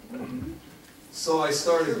 So I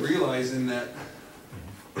started realizing that,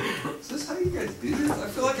 is this how you guys do this? I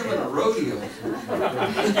feel like I'm in a rodeo.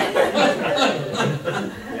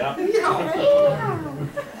 Yeah.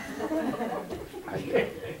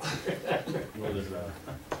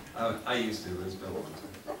 I used to, but it's been a long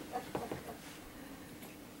time.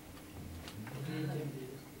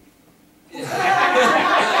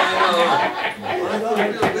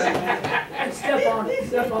 Step on it,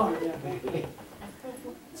 step on it.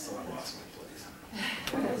 So I lost my place.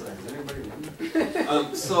 Is anybody with me?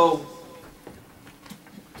 So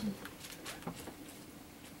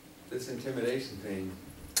this intimidation thing,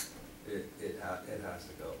 it has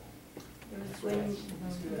to go. It was when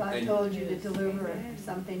God told you to deliver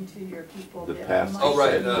something to your people. The that pastor might Oh,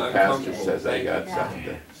 right, said, the pastor uncomfortable. says I got Yeah. something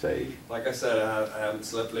to say. Like I said, I haven't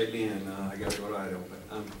slept lately, and I got to go to Idaho.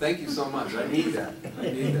 But thank you so much. I need that. I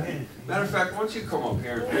need that. Matter of fact, why don't you come up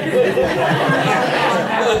here?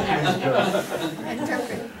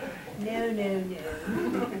 interpret.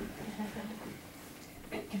 No.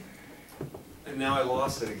 And now I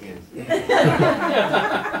lost it again.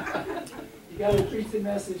 You gotta preach the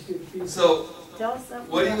message to the people. So Tell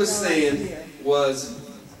something what he about was God's saying fear. was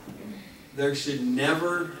there should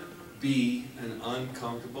never be an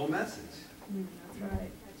uncomfortable message. That's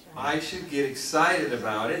right. I should get excited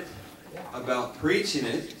about it, about preaching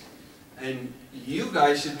it, and you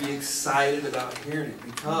guys should be excited about hearing it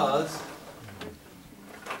because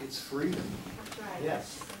it's freedom.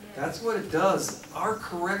 Yes. That's what it does. Our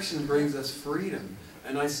correction brings us freedom.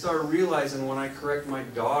 And I start realizing when I correct my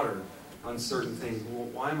daughter on certain things, well,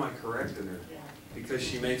 why am I correcting her? Because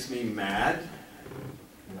she makes me mad?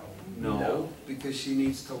 No, because she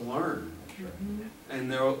needs to learn.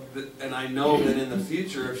 And I know that in the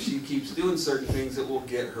future, if she keeps doing certain things, it will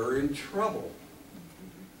get her in trouble.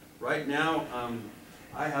 Right now,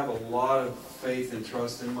 I have a lot of faith and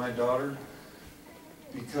trust in my daughter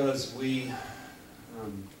because we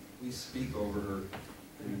speak over her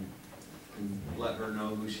and let her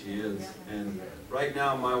know who she is. And right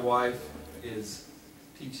now, my wife is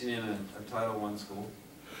teaching in a Title I school.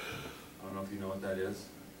 I don't know if you know what that is,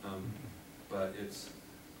 but it's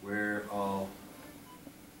where all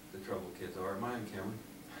the trouble kids are. Am I on camera?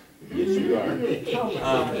 Yes, you are.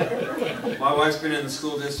 My wife's been in the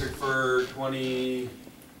school district for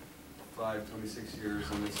 25, 26 years,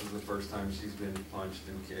 and this is the first time she's been punched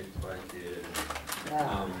and kicked by a kid.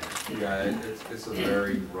 Yeah, it's a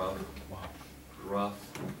very rough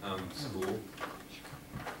school.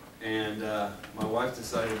 And my wife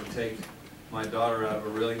decided to take my daughter out of a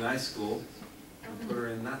really nice school and put her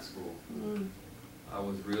in that school. I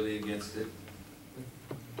was really against it.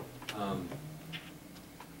 But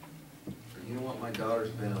you know what? My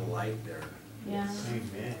daughter's been a light there. Yeah.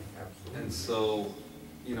 Amen. And so,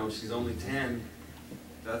 you know, she's only 10.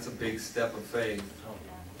 That's a big step of faith.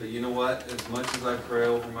 But you know what? As much as I pray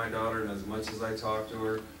over my daughter and as much as I talk to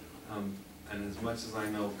her, and as much as I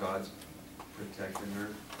know God's protecting her,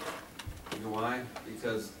 you know why?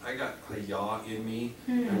 Because I got Hayah in me,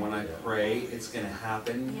 and when I pray, it's going to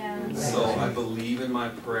happen. Yeah. So I believe in my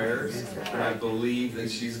prayers, and I believe that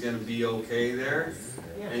she's going to be okay there.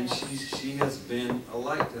 And she has been a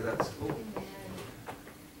light to that school.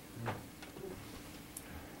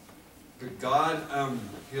 But God,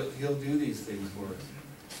 He'll do these things for us,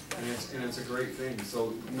 and it's a great thing.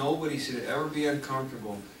 So nobody should ever be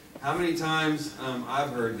uncomfortable. How many times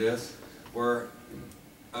I've heard this where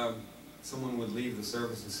someone would leave the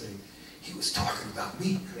service and say, "He was talking about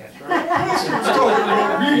me." That's He was talking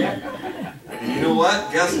about me. And you know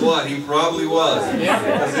what? Guess what? He probably was.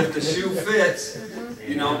 Because if the shoe fits,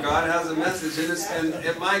 you know, God has a message in it, and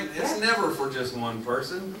it's never for just one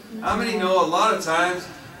person. How many know a lot of times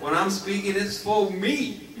when I'm speaking, it's for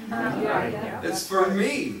me. It's for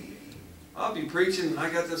me. I'll be preaching,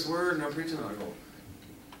 I got this word, and I'm preaching, and I go,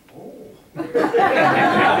 oh.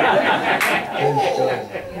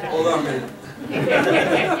 Hold on a minute.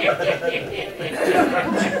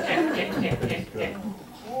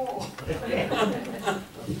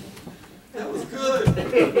 That was good.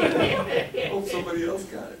 Hope somebody else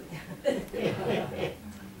got it.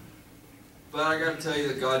 But I got to tell you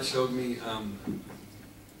that God showed me,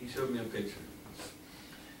 He showed me a picture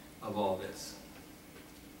of all this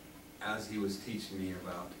as He was teaching me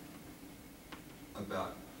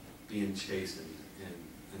about being chastened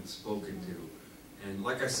and spoken to. And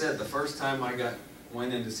like I said, the first time I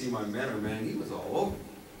went in to see my mentor, man, he was all over me.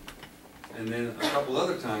 And then a couple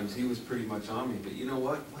other times he was pretty much on me. But you know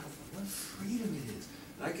what? What freedom it is.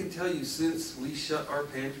 And I can tell you, since we shut our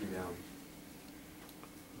pantry down,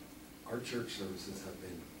 our church services have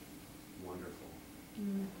been wonderful.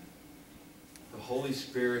 The Holy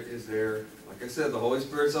Spirit is there. Like I said, the Holy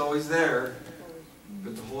Spirit's always there.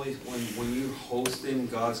 But when you're hosting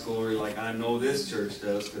God's glory, like I know this church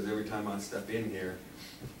does, because every time I step in here,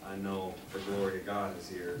 I know the glory of God is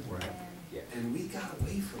here. Right. Yeah. And we got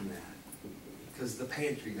away from that because the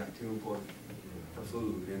pantry got too important. The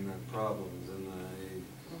food and the problems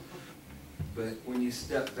but when you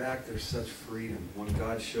step back, there's such freedom. When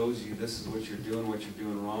God shows you this is what you're doing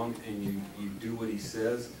wrong, and you do what He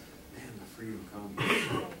says, man, the freedom comes.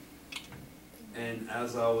 And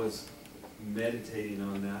as I was meditating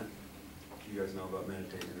on that, you guys know about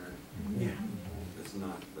meditating, right? Yeah. It's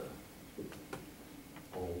not the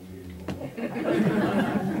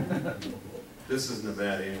This is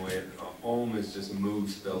Nevada anyway. Om is just move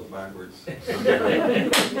spelled backwards.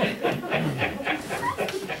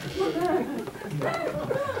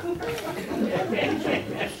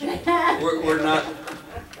 We're not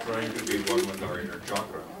trying to be one with our inner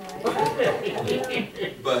chakra.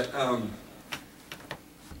 But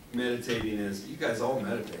meditating is, you guys all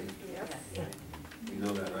meditate. You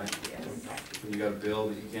know that, right? When you got a bill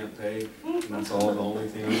that you can't pay, and that's all the only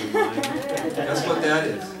thing on your mind. That's what that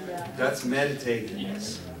is. That's meditating.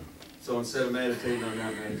 So instead of meditating on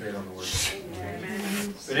that, meditate on the Word.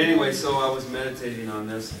 But anyway, so I was meditating on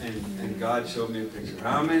this, and God showed me a picture.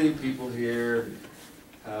 How many people here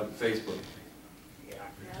have Facebook?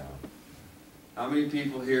 How many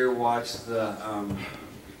people here watch the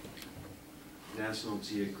National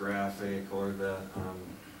Geographic or the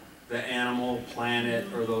Animal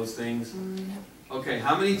Planet or those things? Okay,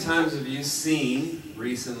 how many times have you seen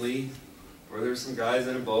recently where there's some guys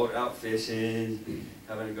in a boat out fishing,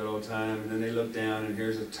 having a good old time, and then they look down and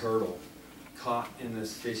here's a turtle caught in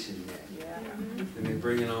this fishing net. Yeah. And they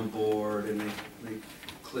bring it on board and they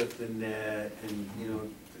clip the net and, you know,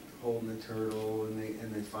 holding the turtle, and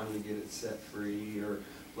they finally get it set free, or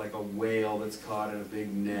like a whale that's caught in a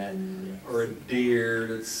big net, or a deer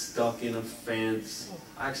that's stuck in a fence.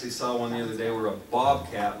 I actually saw one the other day where a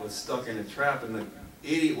bobcat was stuck in a trap and the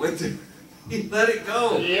idiot went to, he let it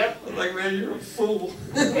go. Yep. I was like, man, you're a fool.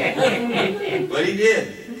 But he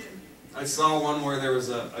did. I saw one where there was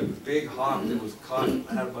a big hawk that was caught,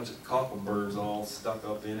 had a bunch of cockleburs all stuck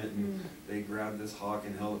up in it, and they grabbed this hawk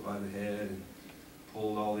and held it by the head and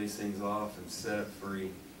pulled all these things off and set it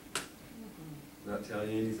free. Does that tell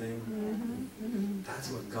you anything? That's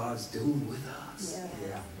what God's doing with us.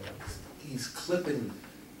 Yeah. He's clipping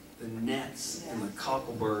the nets and the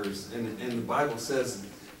cockleburs, and the Bible says,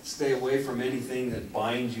 stay away from anything that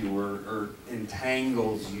binds you or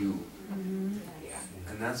entangles you.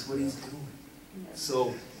 And that's what he's doing.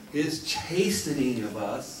 So his chastening of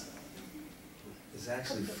us is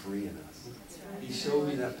actually freeing us. He showed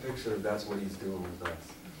me that picture of that's what he's doing with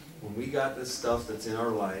us. When we got this stuff that's in our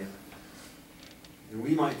life, and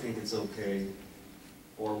we might think it's okay,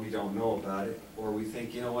 or we don't know about it, or we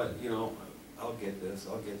think, you know what, I'll get this.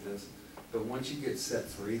 But once you get set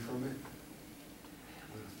free from it,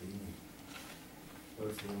 what a feeling. What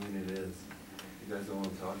a feeling it is. You guys know what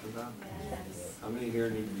I'm talking about? Yes. How many here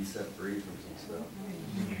need to be set free from some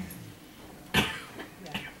stuff?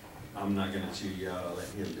 I'm not going to chew you out. I'll let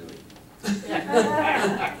him do it.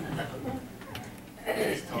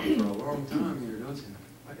 He's talking for a long time here, don't you?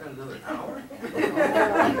 I got another hour?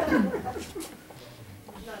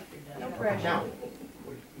 No pressure. Now,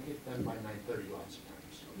 we get done by 9:30 lots of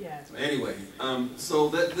times. Yeah. Anyway, so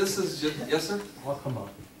this is just, yes sir? I'll come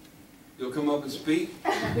up. You'll come up and speak?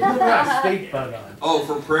 Not speak, but Oh,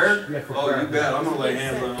 for prayer? Yeah, for Oh, prayer. you bet. I'm going to lay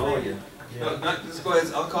hands on all of you. Yeah. No, just go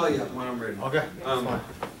ahead. I'll call you up when I'm ready. Okay.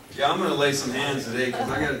 Yeah, I'm going to lay some hands today because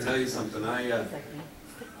I got to tell you something. I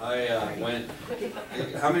went.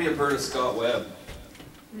 How many have heard of Scott Webb?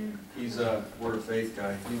 He's a Word of Faith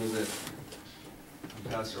guy. He was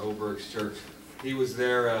at Pastor Oberg's church. He was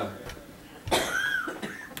there a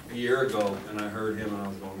year ago, and I heard him, and I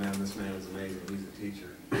was going, man, this man is amazing. He's a teacher.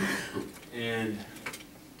 And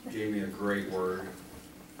gave me a great word.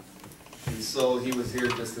 And so he was here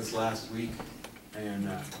just this last week, and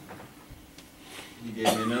he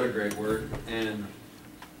gave me another great word, and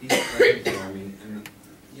he's praying for me. And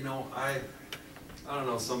I don't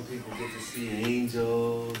know, some people get to see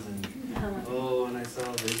angels, and and I saw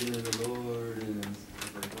a vision of the Lord, and I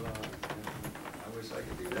was like, wow, I wish I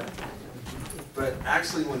could do that. But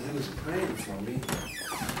actually, when he was praying for me,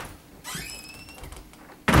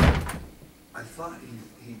 I thought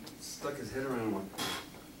he stuck his head around and went,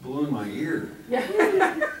 blew in my ear.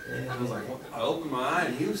 And I was like, well, I opened my eye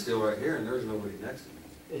and he was still right here and there was nobody next to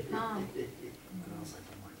me. And I was like,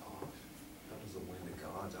 oh my gosh, that was the wind of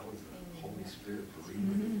God. That was the Holy Spirit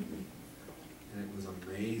breathing in me. And it was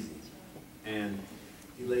amazing. And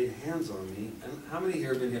he laid hands on me. And how many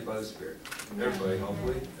here have been hit by the Spirit? Everybody,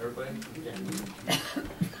 hopefully. Everybody? Okay.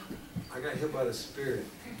 I got hit by the Spirit.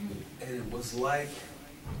 And it was like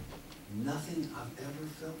nothing I've ever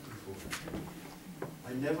felt before.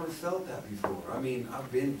 I never felt that before. I mean,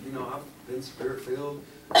 I've been Spirit-filled.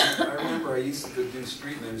 I remember I used to do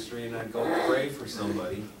street ministry, and I'd go pray for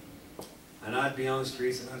somebody. And I'd be on the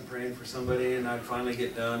streets, and I'd pray for somebody, and I'd finally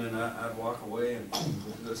get done, and I'd walk away, and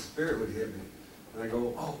the Spirit would hit me. And I'd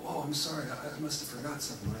go, oh, I'm sorry, I must have forgot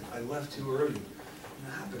something. I left too early. And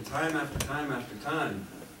it happened time after time after time.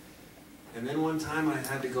 And then one time I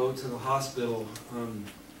had to go to the hospital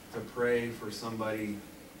to pray for somebody,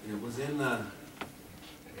 and it was in the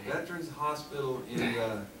Veterans Hospital in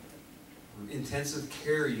the intensive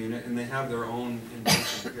care unit, and they have their own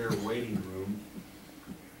intensive care waiting room.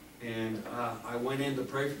 And I went in to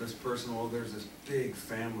pray for this person. Well, there's this big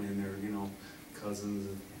family in there, cousins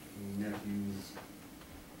and nephews,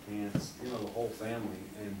 aunts, the whole family.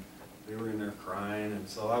 And they were in there crying, and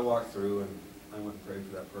so I walked through and I went and prayed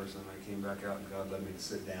for that person. I came back out and God let me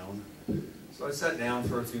sit down. So I sat down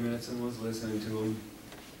for a few minutes and was listening to him.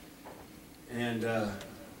 And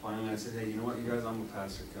finally I said, hey, you know what, you guys, I'm a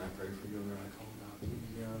pastor. Can I pray for you? And they're like, oh,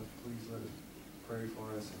 no, please let us pray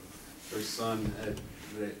for us. And their son,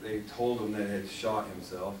 they told him that he had shot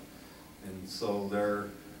himself. And so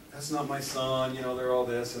that's not my son, they're all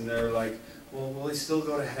this. And they're like, well, will he still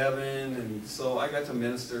go to heaven? And so I got to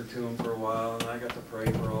minister to him for a while, and I got to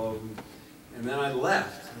pray for all of them. And then I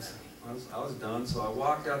left. I said, I was done, so I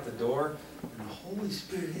walked out the door, and the Holy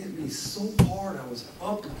Spirit hit me so hard I was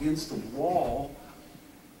up against the wall,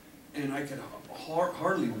 and I could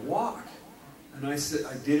hardly walk. And I said,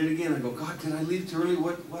 I did it again. I go, God, did I leave too early?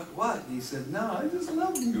 What? And he said, no, I just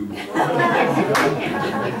love you.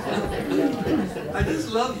 I just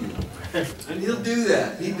love you. And he'll do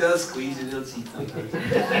that. He does squeeze it. He'll cheat sometimes.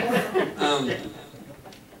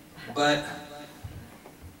 But,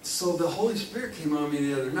 so the Holy Spirit came on me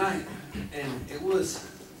the other night, and it was,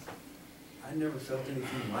 I never felt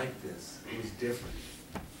anything like this. It was different.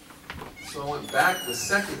 So I went back the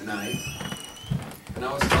second night, and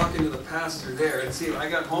I was talking to the pastor there, and see, I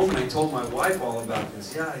got home and I told my wife all about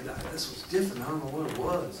this. Yeah, this was different. I don't know what it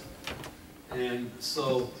was. And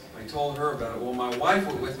so I told her about it. Well, my wife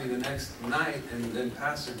went with me the next night, and then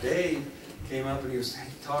Pastor Dave came up and he was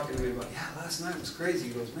talking to me about, yeah, last night was crazy.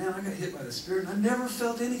 He goes, man, I got hit by the Spirit, and I never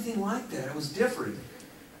felt anything like that. It was different.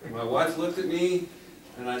 And my wife looked at me,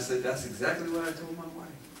 and I said, that's exactly what I told my wife.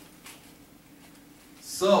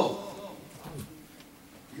 So,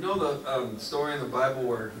 you know the story in the Bible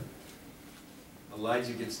where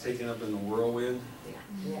Elijah gets taken up in the whirlwind?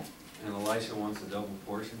 Yeah. And Elisha wants a double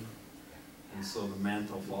portion. And so the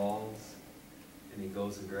mantle falls. And he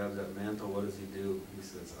goes and grabs that mantle. What does he do? He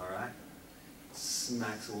says, all right.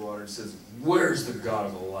 Smacks the water and says, where's the God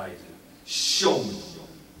of Elijah? Show me.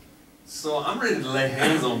 So I'm ready to lay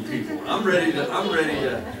hands on people. I'm ready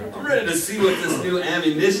to see what this new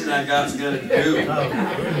ammunition I got's gonna do.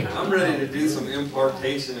 I'm ready to do some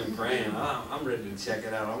impartation and praying. I'm ready to check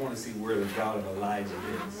it out. I want to see where the God of Elijah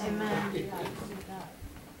is. Amen.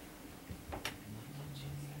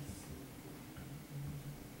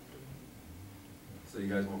 So you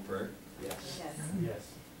guys want prayer? Yes.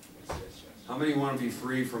 Yes. How many want to be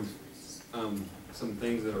free from some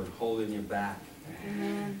things that are holding you back?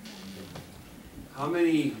 Amen. How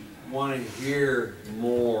many want to hear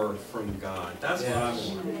more from God? That's what I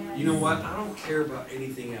want. You know what? I don't care about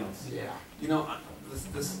anything else. Yeah. You know,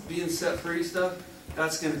 this being set free stuff,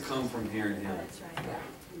 that's going to come from hearing Him. That's right.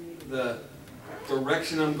 The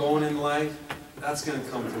direction I'm going in life, that's going to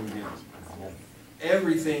come from Him.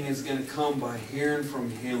 Everything is going to come by hearing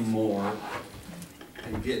from Him more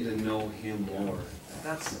and getting to know Him more.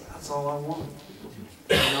 That's all I want.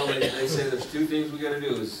 You know, they say there's two things we got to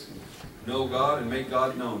do is know God and make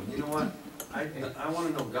God known. You know what? I want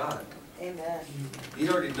to know God. Amen. He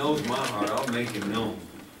already knows my heart. I'll make Him known.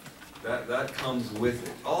 That comes with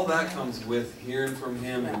it. All that comes with hearing from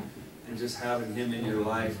Him and just having Him in your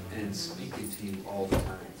life and speaking to you all the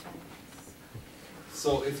time.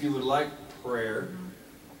 So if you would like prayer,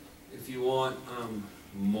 if you want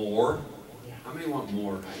more, how many want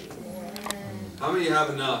more? How many have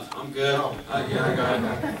enough? I'm good. Yeah, I got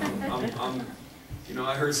it. You know,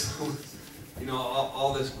 I heard some, you know,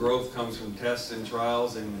 all this growth comes from tests and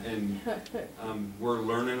trials, and we're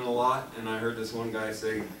learning a lot. And I heard this one guy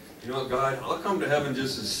say, you know what, God, I'll come to heaven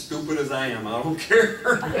just as stupid as I am. I don't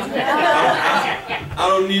care. I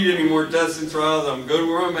don't need any more tests and trials. I'm good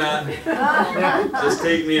where I'm at. Just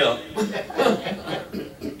take me up.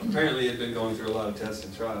 Apparently, he'd been going through a lot of tests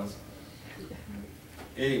and trials.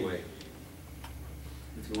 Anyway,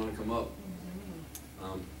 if you want to come up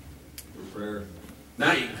for prayer,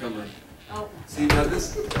 now you can come up. See, now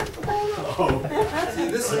this.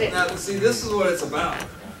 See, this is what it's about.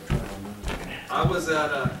 I was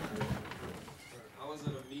at